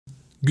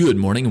Good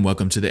morning and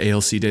welcome to the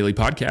ALC Daily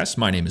Podcast.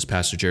 My name is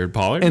Pastor Jared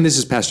Pollard. And this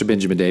is Pastor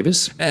Benjamin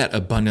Davis. At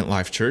Abundant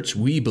Life Church,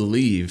 we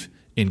believe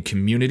in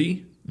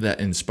community that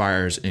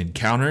inspires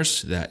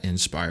encounters, that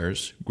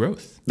inspires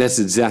growth. That's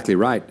exactly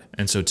right.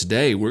 And so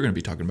today we're going to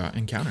be talking about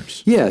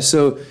encounters. Yeah,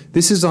 so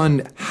this is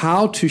on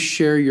how to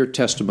share your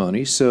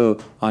testimony. So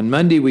on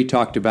Monday we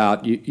talked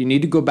about you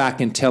need to go back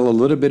and tell a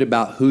little bit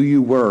about who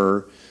you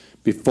were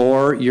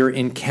before your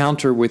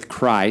encounter with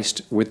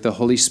Christ, with the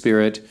Holy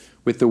Spirit,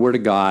 with the Word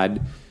of God,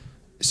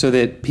 so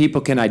that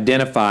people can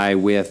identify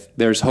with,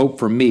 there's hope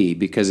for me,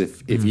 because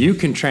if you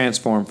can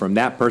transform from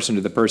that person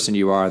to the person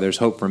you are, there's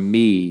hope for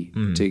me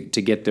to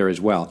get there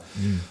as well.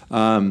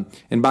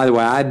 And by the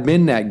way, I'd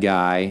been that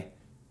guy,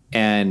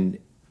 and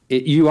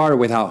you are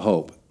without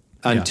hope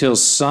until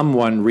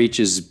someone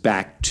reaches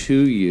back to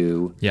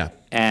you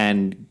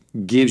and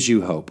gives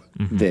you hope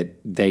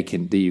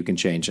that you can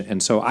change.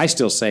 And so I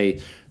still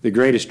say the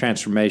greatest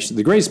transformation,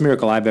 the greatest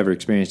miracle I've ever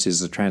experienced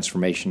is the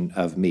transformation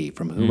of me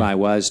from who I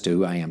was to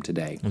who I am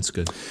today. That's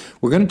good.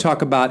 We're going to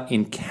talk about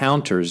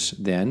encounters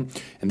then,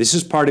 and this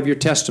is part of your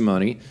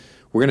testimony.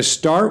 We're going to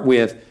start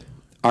with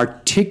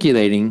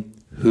articulating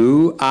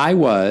who I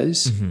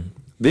was.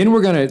 Then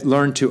we're going to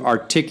learn to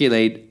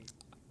articulate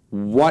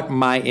what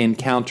my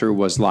encounter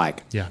was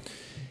like. Yeah.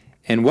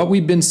 And what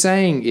we've been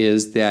saying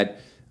is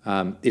that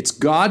it's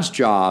God's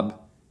job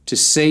to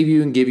save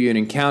you and give you an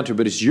encounter,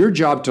 but it's your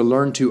job to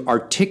learn to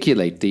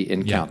articulate the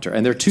encounter.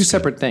 And they're two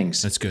separate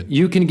things. That's good.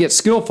 You can get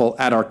skillful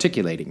at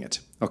articulating it,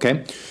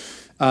 okay?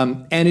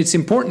 And it's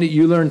important that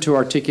you learn to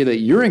articulate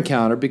your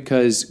encounter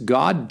because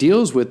God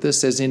deals with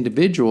us as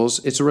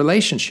individuals. It's a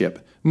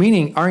relationship,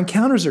 meaning our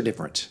encounters are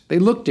different. They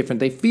look different.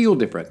 They feel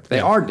different. They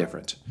are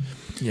different.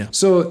 Yeah.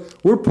 So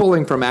we're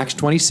pulling from Acts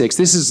 26.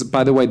 This is,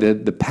 by the way,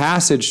 the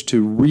passage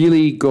to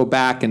really go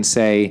back and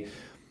say,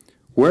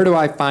 where do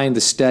I find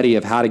the study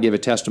of how to give a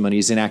testimony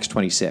is in Acts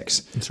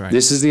 26. That's right.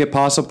 This is the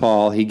Apostle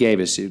Paul. He gave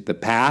us the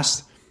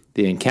past,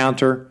 the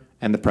encounter,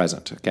 and the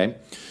present, okay?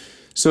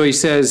 So he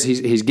says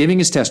he's giving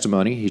his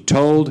testimony. He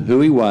told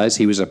who he was.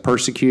 He was a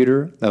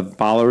persecutor of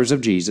followers of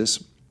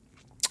Jesus.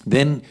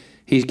 Then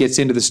he gets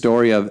into the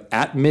story of,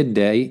 at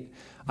midday,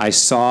 I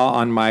saw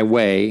on my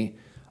way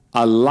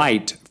a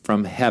light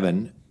from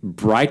heaven,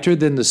 brighter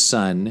than the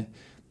sun,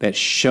 that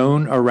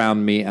shone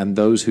around me and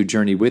those who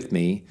journeyed with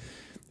me.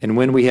 And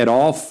when we had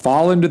all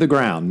fallen to the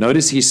ground,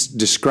 notice he's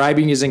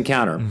describing his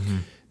encounter,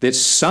 that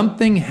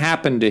something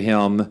happened to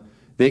him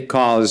that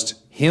caused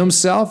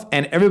himself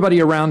and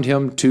everybody around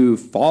him to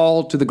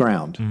fall to the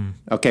ground.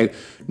 Okay,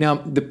 now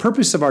the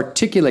purpose of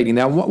articulating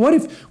that, what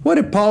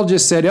if Paul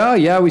just said, oh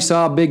yeah, we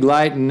saw a big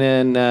light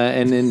and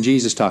then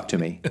Jesus talked to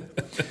me?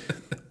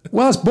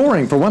 Well, it's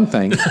boring for one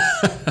thing,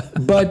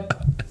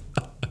 but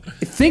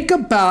think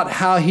about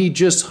how he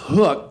just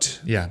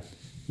hooked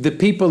the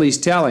people he's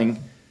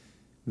telling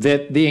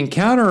that the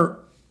encounter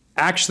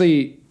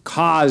actually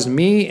caused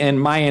me and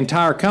my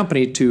entire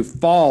company to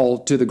fall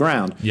to the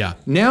ground. Yeah.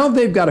 Now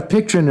they've got a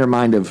picture in their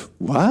mind of,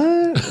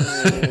 what?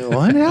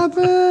 What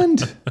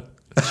happened?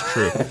 That's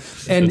true.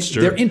 And That's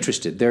true. They're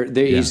interested.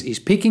 He's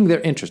piquing their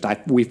interest.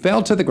 We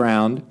fell to the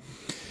ground.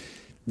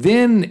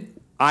 Then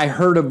I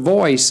heard a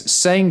voice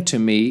saying to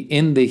me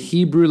in the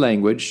Hebrew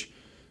language,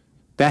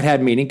 that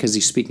had meaning because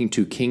he's speaking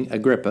to King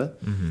Agrippa,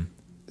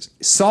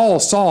 Saul,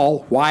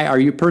 Saul, why are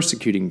you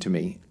persecuting to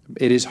me?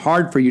 It is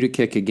hard for you to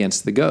kick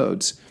against the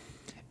goads.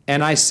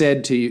 And I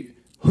said to you,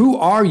 who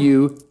are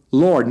you,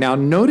 Lord? Now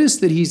notice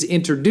that he's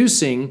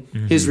introducing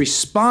his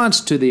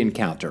response to the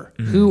encounter.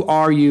 Who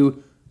are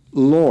you,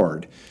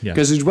 Lord?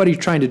 Because what he's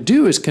trying to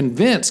do is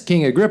convince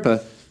King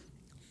Agrippa,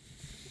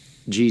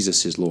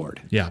 Jesus is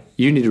Lord. Yeah.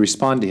 You need to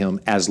respond to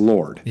him as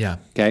Lord. Yeah.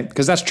 Okay?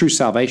 Because that's true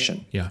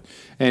salvation. Yeah.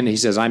 And he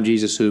says, I'm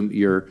Jesus whom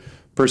you're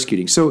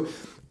persecuting. So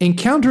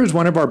encounter is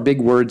one of our big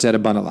words at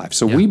Abundant Life.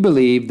 So we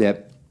believe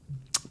that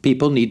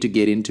people need to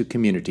get into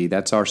community.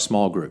 That's our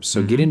small groups.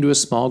 So get into a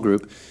small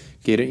group,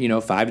 get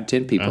 5 to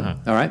 10 people.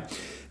 All right.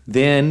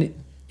 Then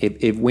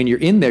if when you're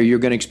in there, you're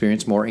going to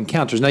experience more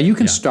encounters. Now you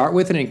can start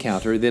with an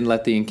encounter, then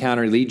let the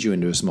encounter lead you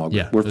into a small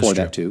group. We're for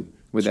that too.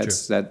 We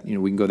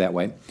can go that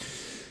way.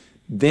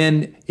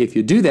 Then if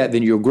you do that,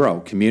 then you'll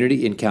grow.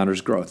 Community encounters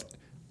growth.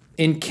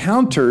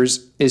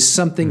 Encounters is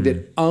something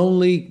that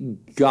only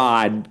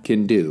God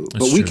can do,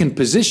 but we can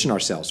position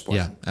ourselves for it.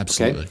 Yeah,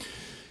 absolutely. Okay?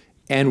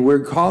 And we're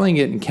calling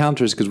it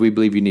encounters because we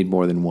believe you need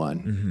more than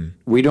one.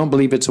 We don't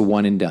believe it's a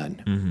one and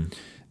done.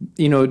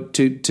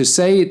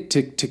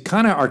 To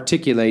kind of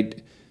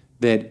articulate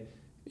that,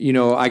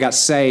 I got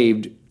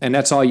saved and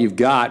that's all you've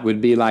got would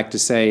be like to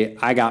say,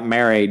 I got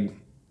married,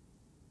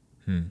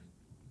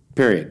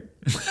 period.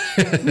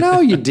 No,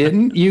 you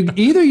didn't.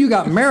 You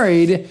got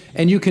married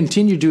and you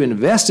continue to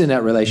invest in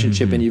that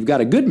relationship and you've got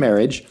a good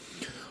marriage,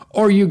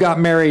 or you got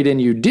married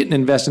and you didn't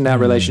invest in that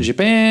relationship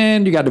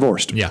and you got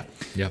divorced. Yeah.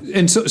 Yeah.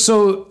 And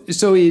so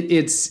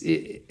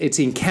it's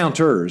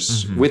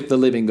encounters with the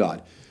living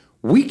God.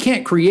 We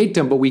can't create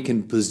them, but we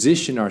can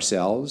position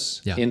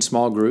ourselves in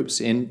small groups,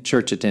 in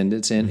church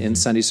attendance, in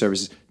Sunday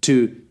services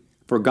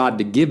for God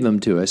to give them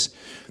to us.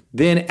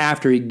 Then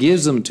after he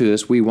gives them to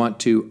us, we want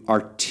to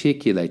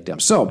articulate them.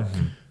 So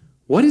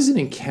what is an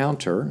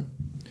encounter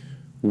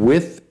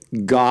with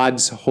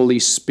God's Holy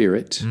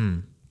Spirit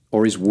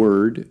or his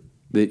word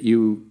that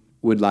you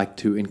would like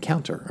to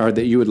encounter or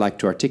that you would like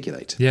to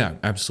articulate? Yeah,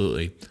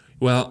 absolutely.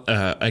 Well,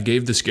 I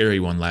gave the scary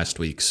one last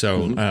week,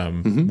 so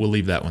we'll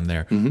leave that one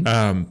there.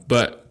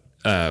 But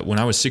when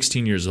I was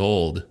 16 years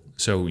old,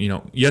 so,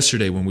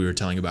 yesterday when we were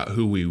telling about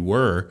who we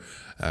were,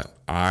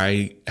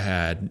 I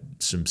had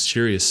some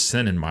serious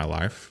sin in my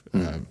life,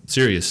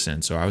 serious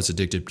sin. So I was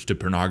addicted to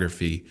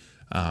pornography.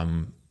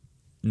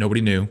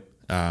 Nobody knew,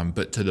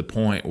 but to the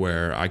point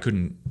where I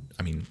couldn't,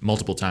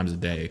 multiple times a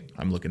day,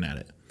 I'm looking at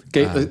it.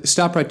 Okay,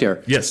 stop right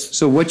there. Yes.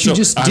 So what you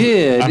just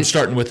did... I'm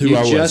starting with who I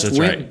was, that's right. You just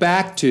went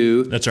back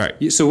to... That's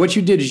right. So what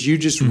you did is you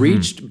just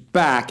reached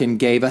back and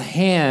gave a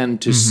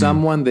hand to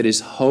someone that is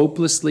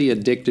hopelessly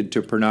addicted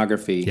to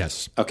pornography.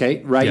 Yes.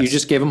 Okay, right? Yes. You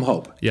just gave them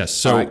hope. Yes.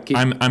 So right,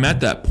 I'm at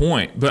that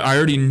point, but I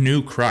already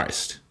knew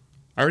Christ.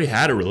 I already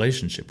had a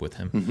relationship with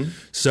him.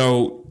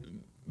 So,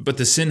 but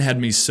the sin had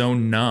me so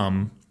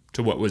numb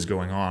to what was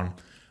going on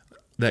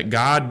that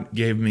God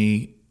gave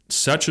me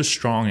such a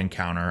strong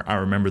encounter. I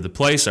remember the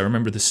place. I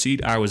remember the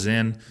seat I was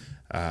in.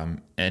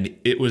 And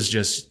it was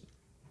just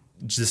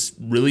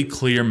really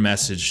clear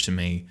message to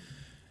me.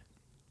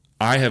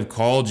 I have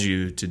called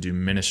you to do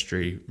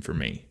ministry for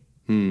me.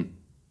 And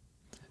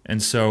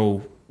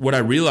so what I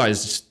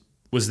realized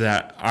was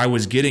that I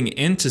was getting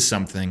into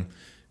something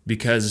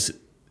because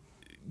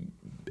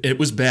it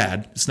was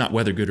bad. It's not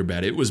whether good or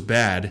bad. It was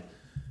bad.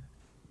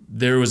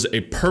 There was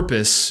a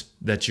purpose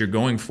that you're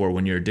going for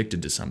when you're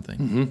addicted to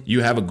something.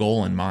 You have a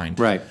goal in mind.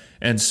 Right.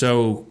 And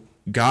so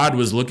God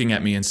was looking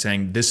at me and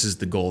saying, this is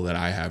the goal that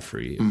I have for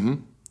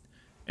you.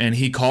 And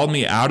he called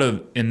me out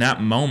of, in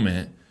that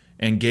moment,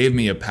 and gave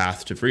me a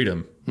path to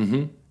freedom.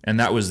 And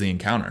that was the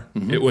encounter.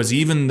 It was,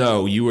 even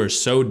though you are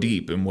so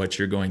deep in what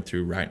you're going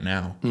through right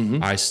now,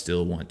 I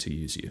still want to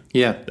use you.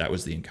 Yeah. That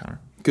was the encounter.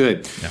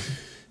 Good. Yeah.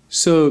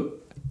 So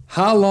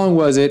how long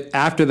was it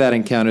after that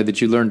encounter that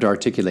you learned to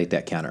articulate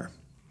that encounter?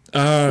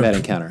 That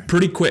encounter?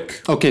 Pretty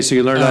quick. Okay, so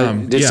you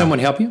learned did someone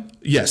help you?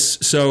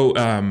 Yes. So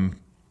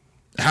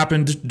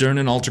happened during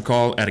an altar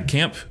call at a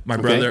camp.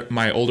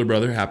 My older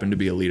brother happened to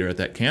be a leader at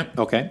that camp.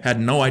 Okay.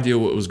 Had no idea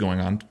what was going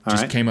on.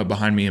 Just came up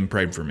behind me and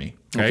prayed for me.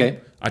 Okay.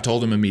 I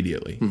told him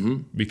immediately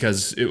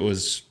because it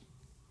was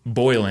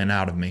boiling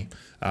out of me.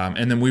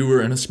 And then we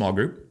were in a small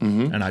group,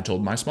 and I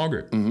told my small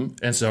group.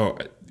 And so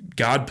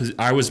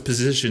I was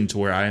positioned to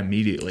where I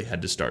immediately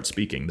had to start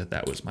speaking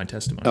that was my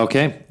testimony.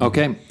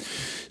 Okay.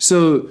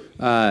 So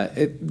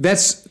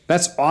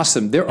that's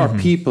awesome. There are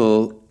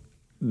people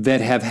that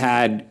have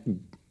had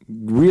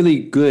really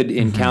good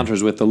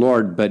encounters with the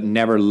Lord, but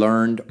never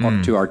learned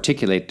to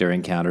articulate their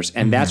encounters.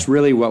 And that's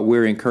really what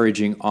we're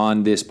encouraging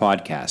on this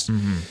podcast.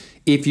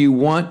 If you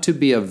want to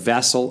be a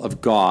vessel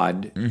of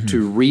God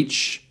to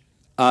reach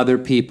other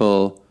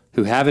people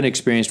who haven't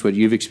experienced what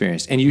you've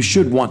experienced, and you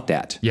should want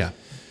that. Yeah.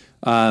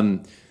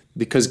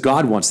 Because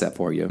God wants that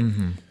for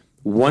you.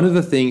 One of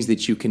the things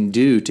that you can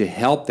do to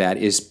help that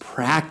is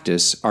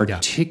practice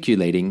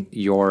articulating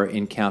your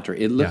encounter.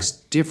 It looks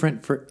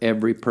different for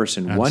every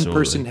person. Absolutely. One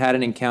person had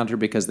an encounter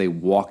because they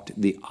walked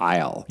the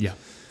aisle. Yeah.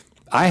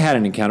 I had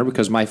an encounter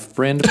because my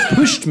friend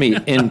pushed me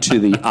into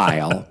the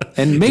aisle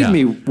and made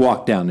me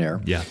walk down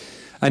there. Yeah.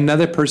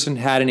 Another person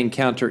had an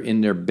encounter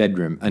in their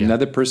bedroom.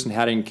 Another person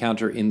had an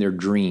encounter in their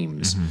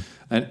dreams.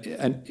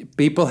 And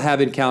people have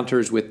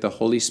encounters with the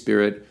Holy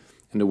Spirit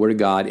and the Word of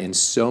God in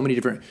so many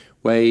different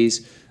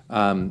ways.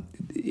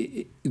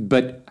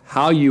 But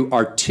how you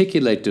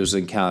articulate those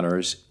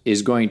encounters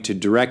is going to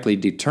directly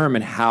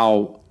determine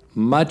how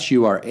much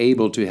you are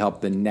able to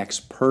help the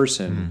next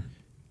person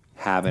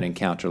have an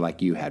encounter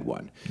like you had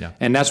one. Yeah.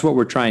 And that's what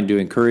we're trying to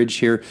encourage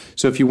here.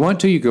 So if you want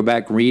to, you go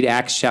back, read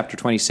Acts chapter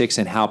 26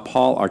 and how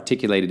Paul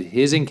articulated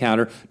his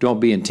encounter. Don't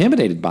be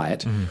intimidated by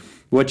it.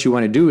 What you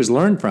want to do is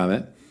learn from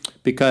it,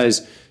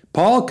 because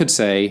Paul could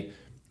say,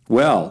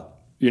 well,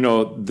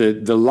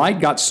 the light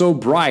got so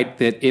bright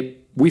that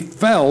we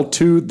fell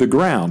to the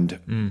ground.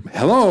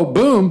 Hello,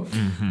 boom.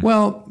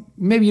 Well,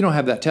 maybe you don't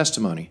have that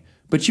testimony,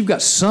 but you've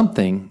got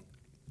something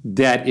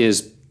that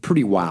is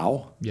pretty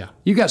wow. Yeah.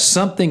 You got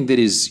something that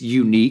is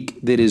unique,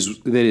 that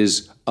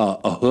is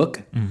a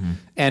hook.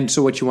 And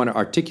so what you want to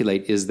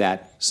articulate is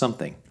that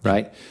something,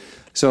 right?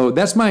 So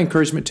that's my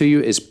encouragement to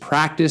you, is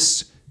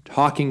practice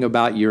talking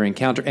about your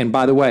encounter. And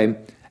by the way,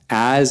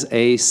 as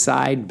a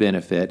side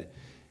benefit,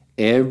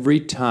 every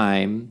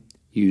time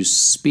you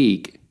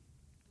speak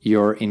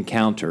your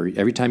encounter,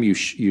 every time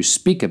you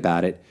speak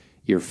about it,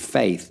 your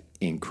faith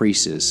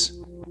increases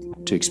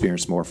to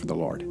experience more for the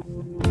Lord.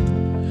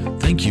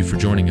 Thank you for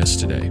joining us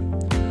today.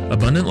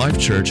 Abundant Life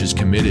Church is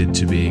committed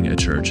to being a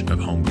church of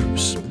home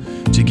groups.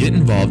 To get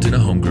involved in a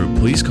home group,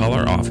 please call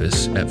our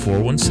office at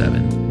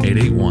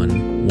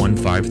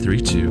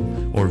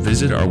 417-881-1532 or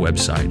visit our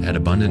website at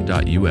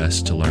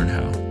abundant.us to learn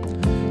how.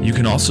 You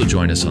can also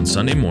join us on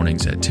Sunday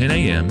mornings at 10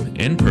 a.m.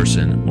 in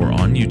person or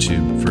on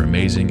YouTube for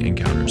amazing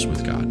encounters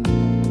with God.